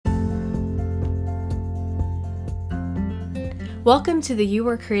Welcome to the You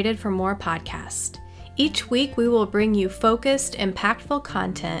Were Created for More podcast. Each week we will bring you focused, impactful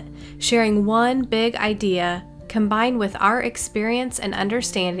content, sharing one big idea combined with our experience and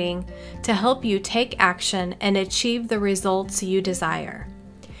understanding to help you take action and achieve the results you desire.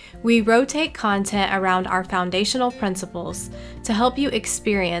 We rotate content around our foundational principles to help you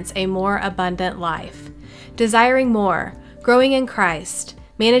experience a more abundant life, desiring more, growing in Christ,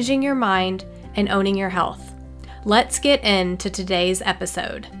 managing your mind, and owning your health. Let's get into today's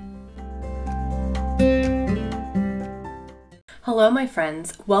episode. Hello, my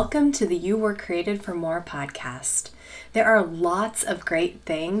friends. Welcome to the You Were Created for More podcast. There are lots of great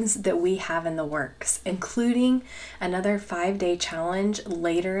things that we have in the works, including another 5-day challenge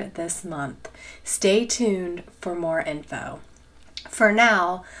later this month. Stay tuned for more info. For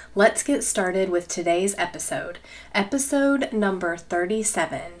now, let's get started with today's episode. Episode number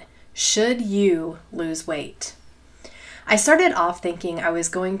 37, Should You Lose Weight? I started off thinking I was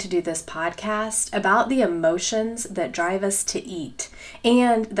going to do this podcast about the emotions that drive us to eat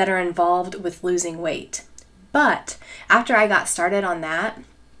and that are involved with losing weight. But after I got started on that,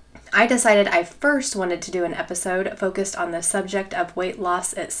 I decided I first wanted to do an episode focused on the subject of weight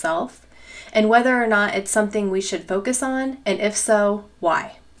loss itself and whether or not it's something we should focus on, and if so,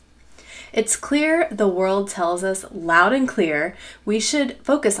 why. It's clear the world tells us loud and clear we should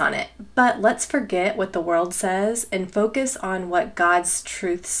focus on it, but let's forget what the world says and focus on what God's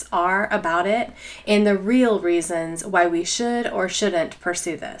truths are about it and the real reasons why we should or shouldn't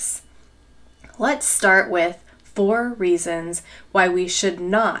pursue this. Let's start with 4 reasons why we should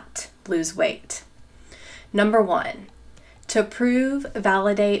not lose weight. Number 1, to prove,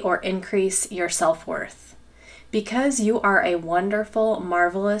 validate, or increase your self-worth. Because you are a wonderful,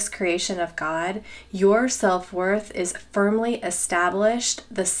 marvelous creation of God, your self-worth is firmly established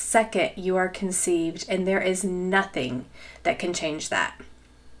the second you are conceived, and there is nothing that can change that.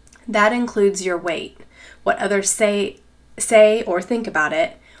 That includes your weight, what others say or think about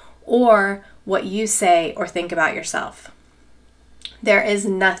it, or what you say or think about yourself. There is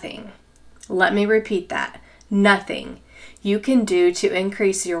nothing, let me repeat that, nothing you can do to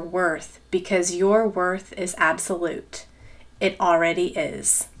increase your worth because your worth is absolute. It already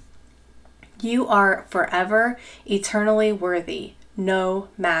is. You are forever, eternally worthy, no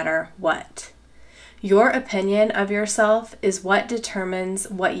matter what. Your opinion of yourself is what determines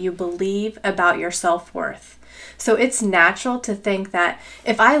what you believe about your self-worth. So it's natural to think that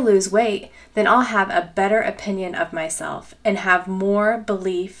if I lose weight, then I'll have a better opinion of myself and have more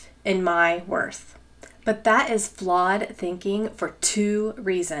belief in my worth. But that is flawed thinking for 2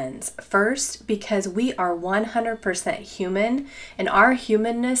 reasons. First, because we are 100% human, and our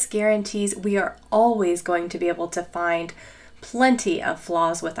humanness guarantees we are always going to be able to find plenty of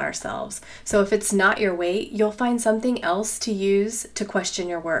flaws with ourselves. So if it's not your weight, you'll find something else to use to question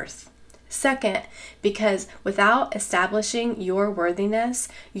your worth. Second, because without establishing your worthiness,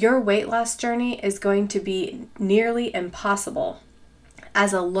 your weight loss journey is going to be nearly impossible,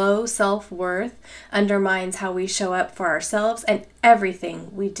 as a low self-worth undermines how we show up for ourselves and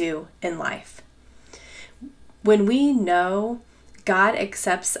everything we do in life. When we know God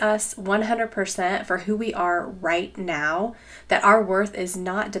accepts us 100% for who we are right now, that our worth is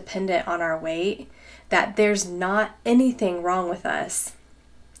not dependent on our weight, that there's not anything wrong with us,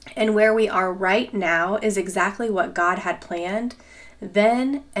 and where we are right now is exactly what God had planned,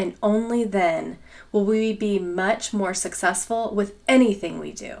 then and only then will we be much more successful with anything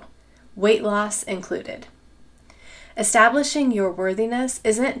we do, weight loss included. Establishing your worthiness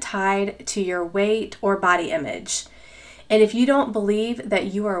isn't tied to your weight or body image. And if you don't believe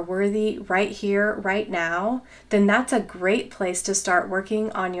that you are worthy right here, right now, then that's a great place to start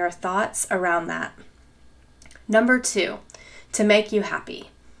working on your thoughts around that. Number 2, to make you happy.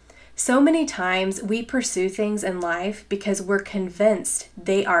 So many times we pursue things in life because we're convinced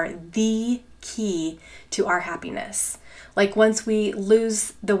they are the key to our happiness. Like once we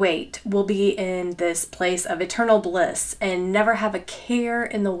lose the weight, we'll be in this place of eternal bliss and never have a care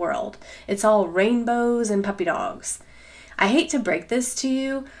in the world. It's all rainbows and puppy dogs. I hate to break this to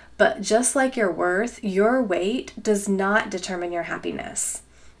you, but just like your worth, your weight does not determine your happiness.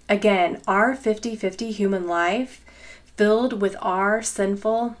 Again, our 50-50 human life filled with our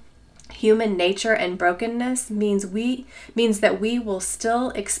sinful human nature and brokenness means that we will still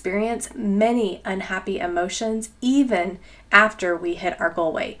experience many unhappy emotions even after we hit our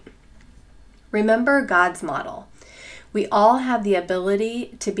goal weight. Remember God's model. We all have the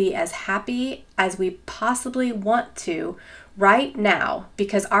ability to be as happy as we possibly want to right now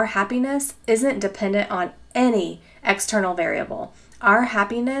because our happiness isn't dependent on any external variable. Our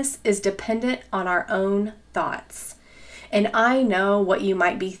happiness is dependent on our own thoughts. And I know what you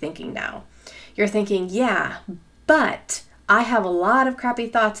might be thinking now. You're thinking, yeah, but I have a lot of crappy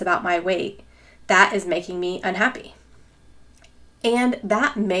thoughts about my weight. That is making me unhappy. And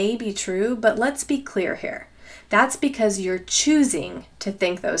that may be true, but let's be clear here. That's because you're choosing to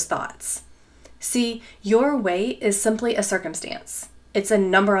think those thoughts. See, your weight is simply a circumstance. It's a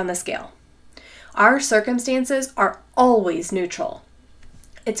number on the scale. Our circumstances are always neutral.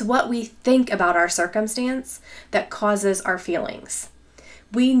 It's what we think about our circumstance that causes our feelings.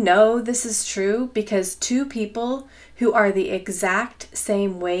 We know this is true because two people who are the exact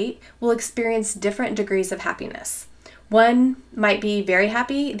same weight will experience different degrees of happiness. One might be very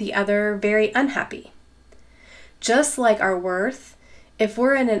happy, the other very unhappy. Just like our worth, if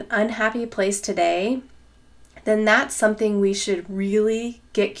we're in an unhappy place today, then that's something we should really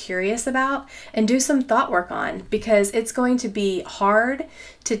get curious about and do some thought work on, because it's going to be hard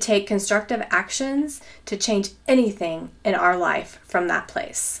to take constructive actions to change anything in our life from that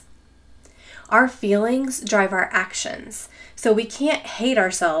place. Our feelings drive our actions, so we can't hate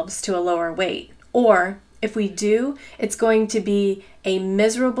ourselves to a lower weight, or if we do, it's going to be a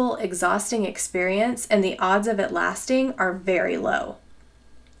miserable, exhausting experience, and the odds of it lasting are very low.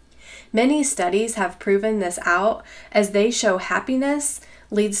 Many studies have proven this out, as they show happiness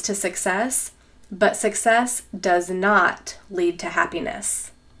leads to success, but success does not lead to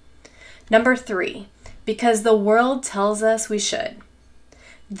happiness. Number 3, because the world tells us we should.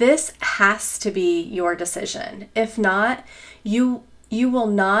 This has to be your decision. If not, you will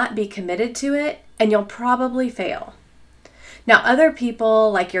not be committed to it, and you'll probably fail. Now, other people,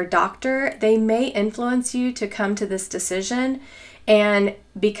 like your doctor, they may influence you to come to this decision and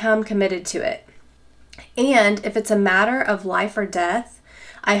become committed to it. And if it's a matter of life or death,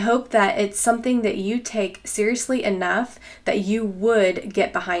 I hope that it's something that you take seriously enough that you would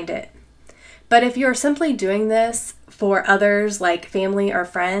get behind it. But if you're simply doing this for others, like family or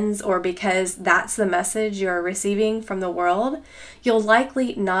friends, or because that's the message you're receiving from the world, you'll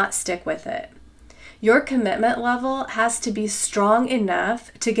likely not stick with it. Your commitment level has to be strong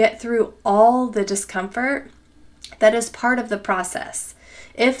enough to get through all the discomfort that is part of the process.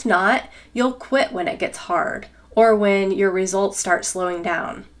 If not, you'll quit when it gets hard or when your results start slowing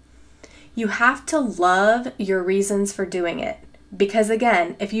down. You have to love your reasons for doing it, because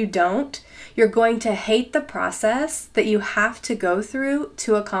again, if you don't, you're going to hate the process that you have to go through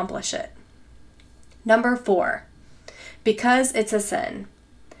to accomplish it. Number 4, because it's a sin.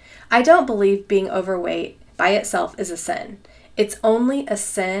 I don't believe being overweight by itself is a sin. It's only a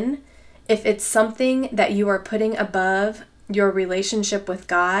sin if it's something that you are putting above your relationship with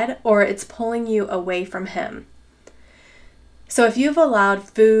God, or it's pulling you away from Him. So if you've allowed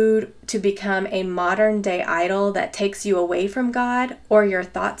food to become a modern day idol that takes you away from God, or your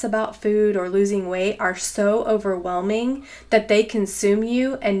thoughts about food or losing weight are so overwhelming that they consume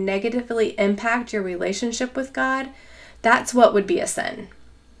you and negatively impact your relationship with God, that's what would be a sin.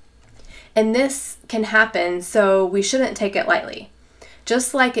 And this can happen, so we shouldn't take it lightly.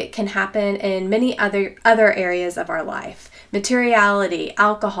 Just like it can happen in many other areas of our life: materiality,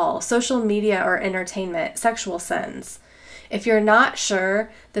 alcohol, social media or entertainment, sexual sins. If you're not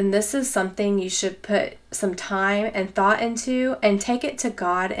sure, then this is something you should put some time and thought into and take it to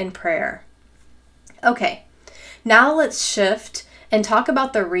God in prayer. Okay, now let's shift and talk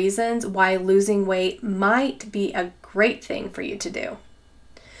about the reasons why losing weight might be a great thing for you to do.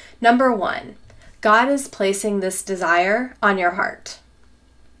 Number 1, God is placing this desire on your heart.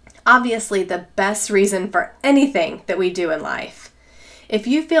 Obviously, the best reason for anything that we do in life. If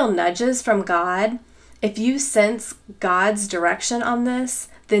you feel nudges from God, if you sense God's direction on this,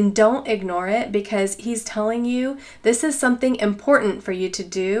 then don't ignore it, because He's telling you this is something important for you to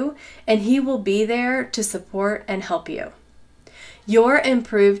do, and He will be there to support and help you. Your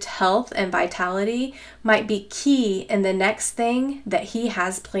improved health and vitality might be key in the next thing that He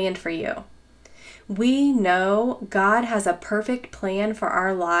has planned for you. We know God has a perfect plan for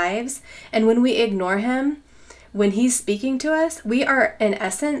our lives, and when we ignore Him, when He's speaking to us, we are in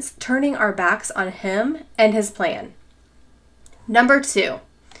essence turning our backs on Him and His plan. Number 2,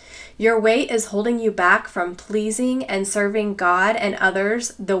 your weight is holding you back from pleasing and serving God and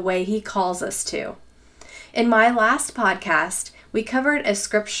others the way He calls us to. In my last podcast, we covered a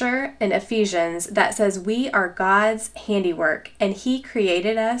scripture in Ephesians that says we are God's handiwork and He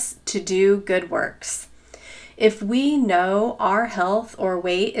created us to do good works. If we know our health or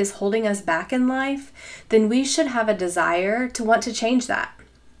weight is holding us back in life, then we should have a desire to want to change that.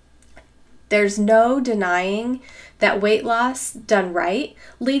 There's no denying that weight loss done right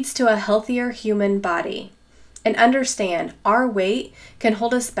leads to a healthier human body. And understand, our weight can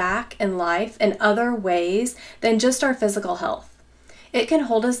hold us back in life in other ways than just our physical health. It can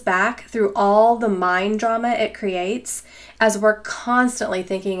hold us back through all the mind drama it creates as we're constantly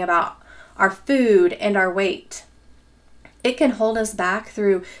thinking about our food and our weight. It can hold us back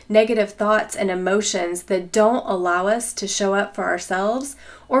through negative thoughts and emotions that don't allow us to show up for ourselves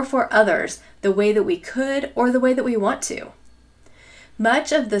or for others the way that we could or the way that we want to.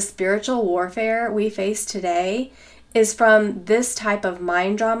 Much of the spiritual warfare we face today is from this type of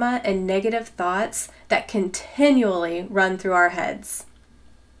mind drama and negative thoughts that continually run through our heads.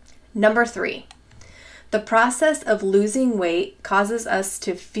 Number 3, the process of losing weight causes us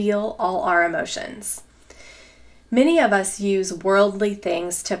to feel all our emotions. Many of us use worldly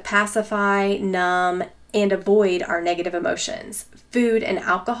things to pacify, numb, and avoid our negative emotions. Food and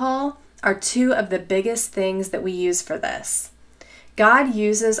alcohol are 2 of the biggest things that we use for this. God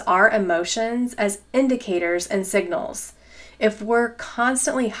uses our emotions as indicators and signals. If we're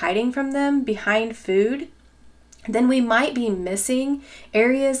constantly hiding from them behind food, then we might be missing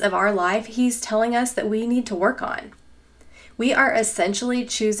areas of our life He's telling us that we need to work on. We are essentially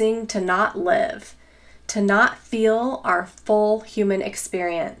choosing to not live, to not feel our full human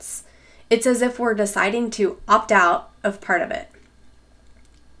experience. It's as if we're deciding to opt out of part of it.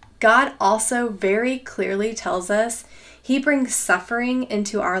 God also very clearly tells us He brings suffering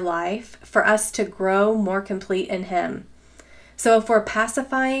into our life for us to grow more complete in Him. So if we're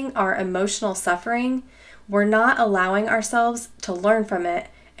pacifying our emotional suffering, we're not allowing ourselves to learn from it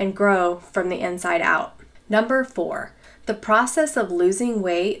and grow from the inside out. Number 4, the process of losing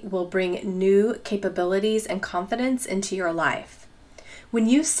weight will bring new capabilities and confidence into your life. When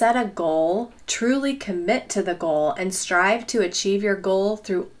you set a goal, truly commit to the goal and strive to achieve your goal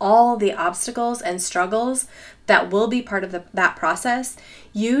through all the obstacles and struggles that will be part of that process,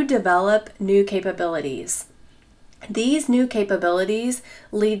 you develop new capabilities. These new capabilities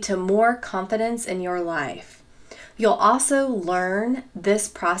lead to more confidence in your life. You'll also learn this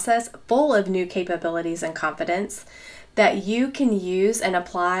process full of new capabilities and confidence that you can use and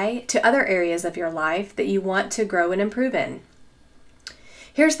apply to other areas of your life that you want to grow and improve in.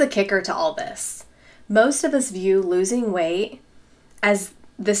 Here's the kicker to all this. Most of us view losing weight as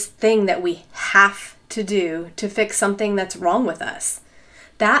this thing that we have to do to fix something that's wrong with us.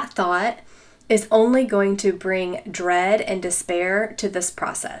 That thought is only going to bring dread and despair to this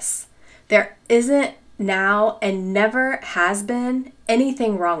process. There isn't now and never has been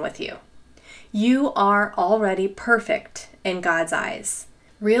anything wrong with you. You are already perfect in God's eyes.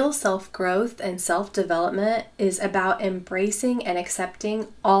 Real self-growth and self-development is about embracing and accepting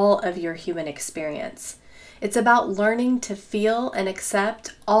all of your human experience. It's about learning to feel and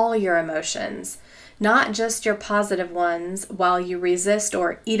accept all your emotions, not just your positive ones, while you resist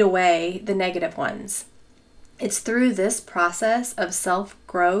or eat away the negative ones. It's through this process of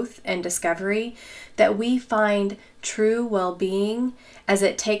self-growth and discovery that we find true well-being as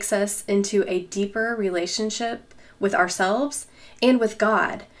it takes us into a deeper relationship with ourselves and with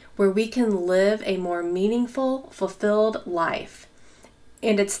God, where we can live a more meaningful, fulfilled life.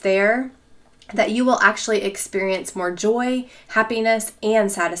 And it's there that you will actually experience more joy, happiness,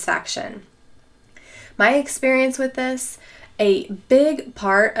 and satisfaction. My experience with this, a big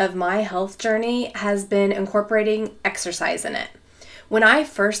part of my health journey has been incorporating exercise in it. When I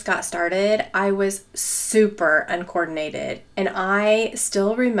first got started, I was super uncoordinated, and I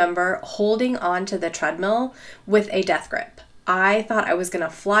still remember holding on to the treadmill with a death grip. I thought I was going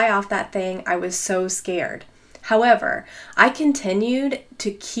to fly off that thing. I was so scared. However, I continued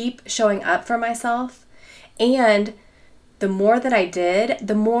to keep showing up for myself, and the more that I did,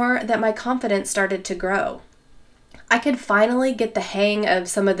 the more that my confidence started to grow. I could finally get the hang of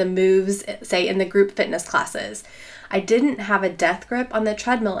some of the moves, say in the group fitness classes. I didn't have a death grip on the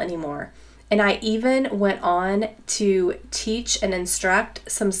treadmill anymore. And I even went on to teach and instruct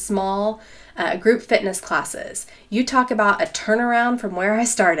some small group fitness classes. You talk about a turnaround from where I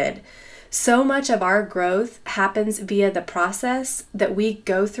started. So much of our growth happens via the process that we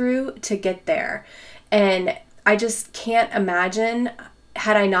go through to get there. And I just can't imagine,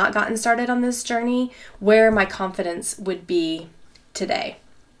 had I not gotten started on this journey, where my confidence would be today.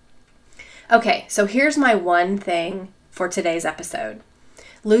 Okay, so here's my one thing for today's episode.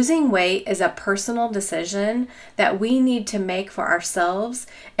 Losing weight is a personal decision that we need to make for ourselves,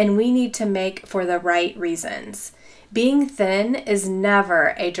 and we need to make for the right reasons. Being thin is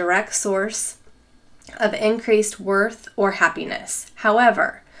never a direct source of increased worth or happiness.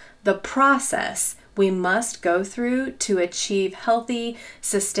 However, the process we must go through to achieve healthy,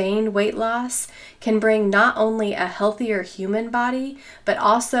 sustained weight loss can bring not only a healthier human body, but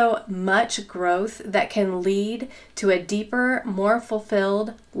also much growth that can lead to a deeper, more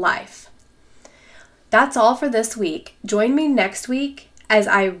fulfilled life. That's all for this week. Join me next week as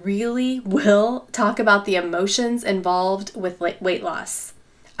I really will talk about the emotions involved with weight loss.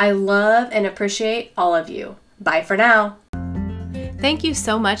 I love and appreciate all of you. Bye for now. Thank you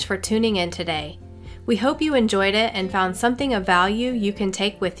so much for tuning in today. We hope you enjoyed it and found something of value you can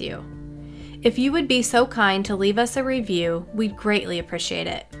take with you. If you would be so kind to leave us a review, we'd greatly appreciate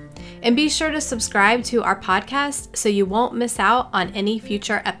it. And be sure to subscribe to our podcast so you won't miss out on any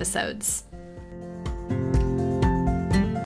future episodes.